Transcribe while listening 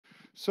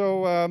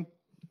So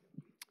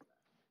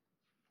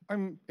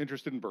I'm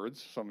interested in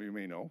birds, some of you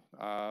may know.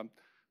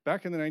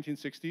 Back in the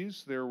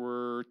 1960s, there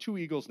were 2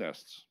 eagles'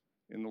 nests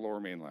in the lower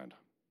mainland.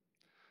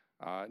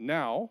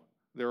 Now,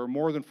 there are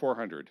more than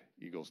 400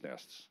 eagles'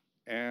 nests.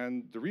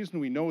 And the reason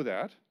we know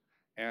that,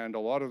 and a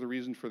lot of the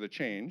reason for the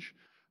change,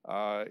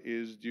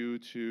 is due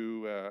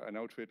to an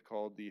outfit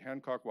called the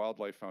Hancock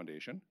Wildlife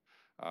Foundation.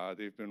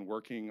 They've been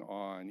working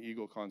on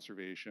eagle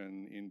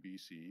conservation in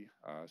BC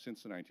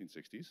since the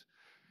 1960s.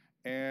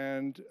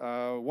 And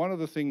one of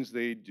the things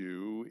they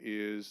do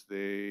is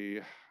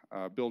they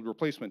build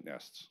replacement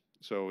nests.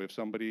 So if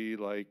somebody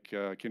like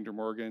Kinder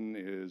Morgan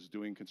is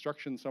doing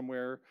construction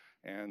somewhere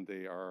and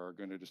they are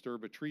going to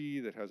disturb a tree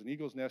that has an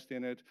eagle's nest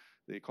in it,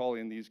 they call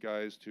in these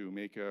guys to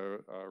make a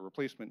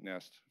replacement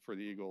nest for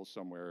the eagles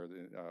somewhere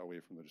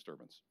away from the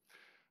disturbance.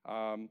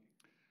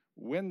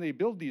 When they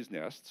build these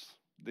nests,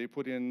 they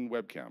put in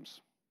webcams.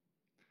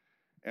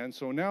 And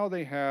so now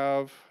they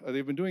have,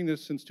 they've been doing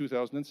this since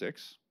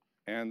 2006.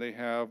 And they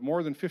have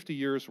more than 50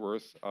 years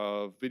worth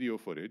of video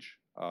footage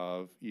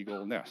of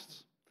eagle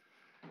nests.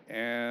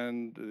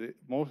 And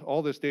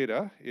all this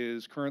data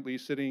is currently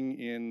sitting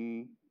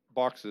in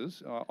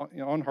boxes,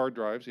 on hard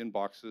drives in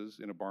boxes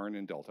in a barn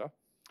in Delta.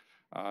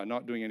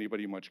 Not doing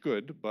anybody much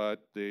good,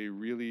 but they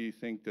really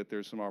think that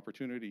there's some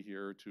opportunity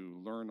here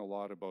to learn a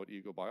lot about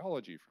eagle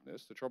biology from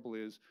this. The trouble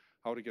is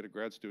how to get a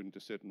grad student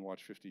to sit and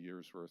watch 50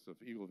 years worth of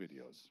eagle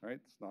videos, right?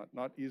 It's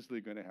not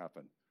easily going to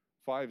happen.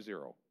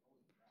 5-0.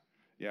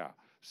 Yeah,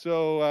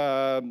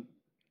 so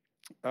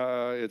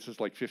it's just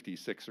like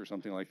 56 or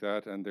something like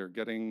that, and they're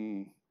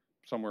getting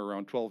somewhere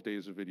around 12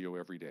 days of video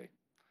every day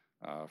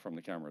from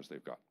the cameras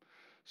they've got.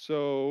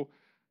 So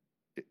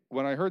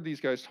when I heard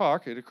these guys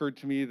talk, it occurred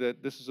to me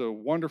that this is a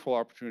wonderful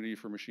opportunity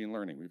for machine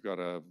learning. We've got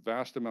a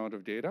vast amount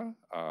of data,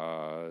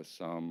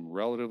 some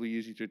relatively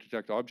easy to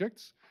detect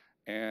objects,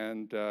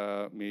 and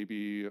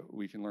maybe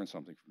we can learn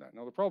something from that.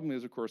 Now the problem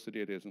is, of course, the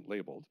data isn't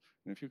labeled.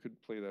 And if you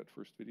could play that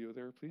first video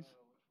there, please.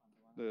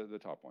 The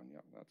top one, yeah,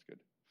 that's good.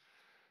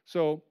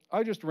 So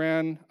I just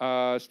ran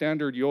a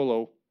standard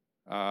YOLO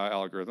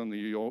algorithm, the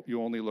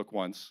you only look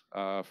once,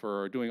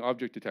 for doing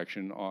object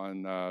detection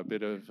on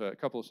a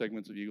couple of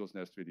segments of eagle's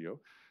nest video.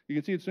 You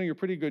can see it's doing a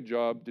pretty good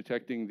job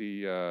detecting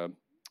the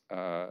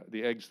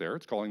eggs there.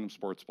 It's calling them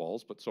sports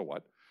balls, but so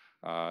what?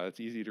 It's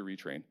easy to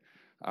retrain.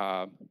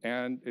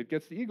 And it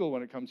gets the eagle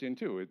when it comes in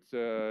too.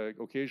 It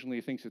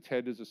occasionally thinks its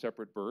head is a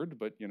separate bird,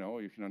 but you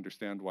can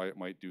understand why it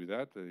might do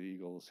that. The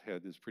eagle's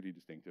head is pretty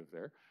distinctive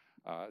there.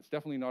 It's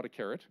definitely not a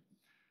carrot.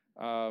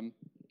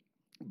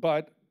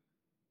 But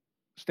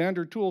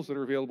standard tools that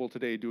are available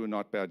today do a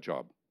not bad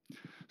job.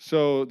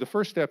 So the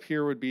first step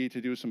here would be to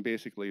do some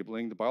basic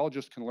labeling. The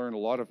biologist can learn a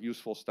lot of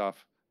useful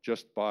stuff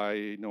just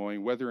by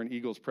knowing whether an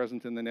eagle's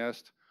present in the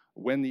nest,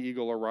 when the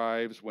eagle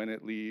arrives, when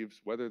it leaves,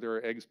 whether there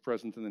are eggs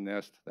present in the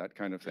nest, that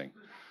kind of thing.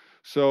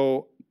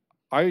 So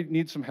I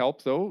need some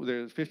help though.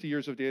 There's 50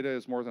 years of data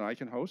is more than I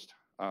can host.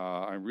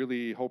 I'm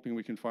really hoping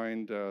we can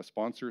find a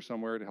sponsor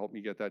somewhere to help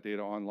me get that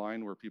data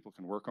online where people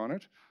can work on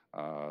it.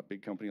 A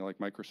big company like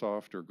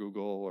Microsoft or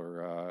Google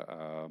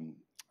or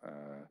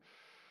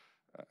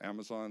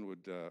Amazon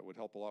would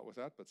help a lot with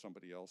that, but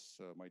somebody else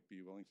might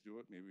be willing to do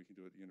it. Maybe we can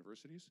do it at the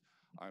universities.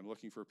 I'm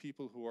looking for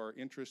people who are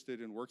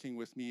interested in working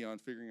with me on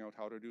figuring out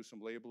how to do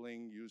some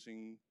labeling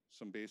using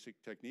some basic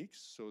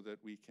techniques so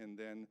that we can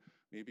then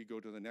maybe go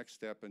to the next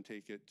step and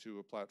take it to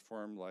a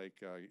platform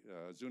like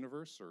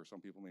Zooniverse, or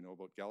some people may know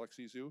about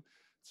Galaxy Zoo.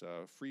 It's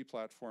a free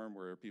platform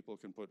where people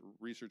can put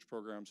research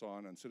programs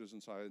on, and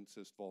citizen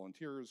scientist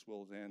volunteers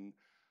will then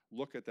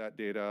look at that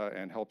data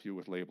and help you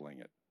with labeling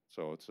it.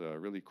 So it's a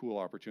really cool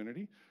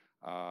opportunity,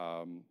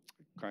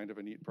 kind of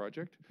a neat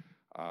project.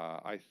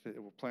 I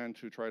plan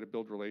to try to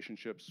build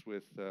relationships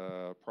with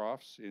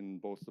profs in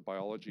both the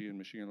biology and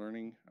machine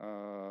learning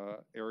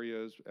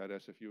areas at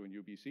SFU and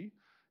UBC.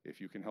 If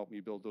you can help me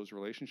build those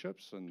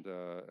relationships and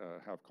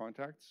have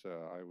contacts,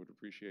 I would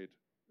appreciate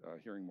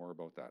hearing more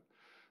about that.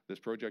 This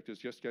project is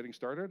just getting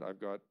started.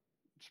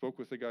 Spoke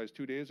with the guys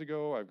 2 days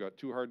ago. I've got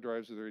 2 hard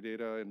drives of their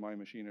data in my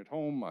machine at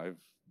home. I've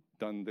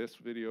done this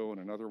video and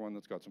another one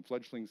that's got some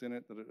fledglings in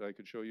it that I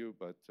could show you,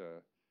 but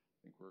I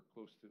think we're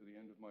close to the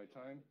end of my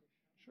time.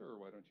 Sure,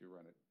 why don't you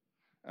run it?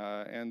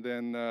 And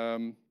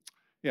then,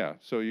 yeah,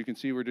 so you can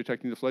see we're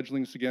detecting the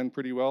fledglings again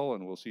pretty well,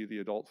 and we'll see the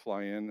adult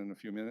fly in a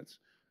few minutes,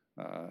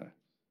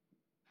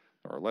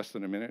 or less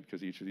than a minute,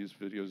 because each of these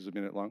videos is a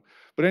minute long.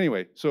 But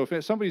anyway, so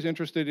if somebody's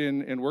interested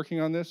in working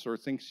on this or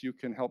thinks you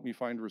can help me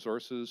find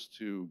resources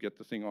to get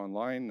the thing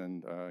online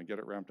and get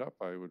it ramped up,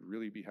 I would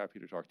really be happy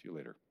to talk to you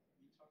later.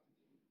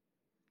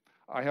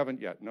 I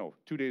haven't yet, no,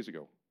 2 days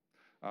ago.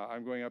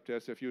 I'm going up to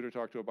SFU to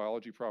talk to a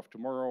biology prof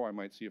tomorrow. I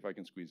might see if I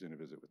can squeeze in a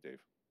visit with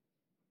Dave.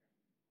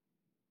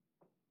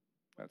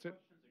 That's it.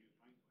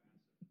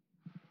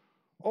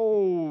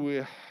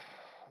 Oh,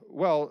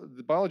 well,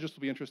 the biologists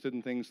will be interested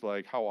in things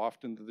like how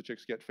often do the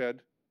chicks get fed,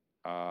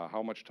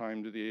 how much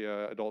time do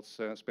the adults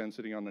spend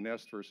sitting on the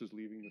nest versus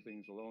leaving the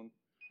things alone.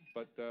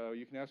 But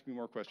you can ask me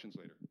more questions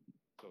later.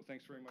 So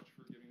thanks very much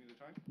for giving me the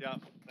time. Yeah,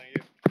 thank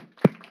you.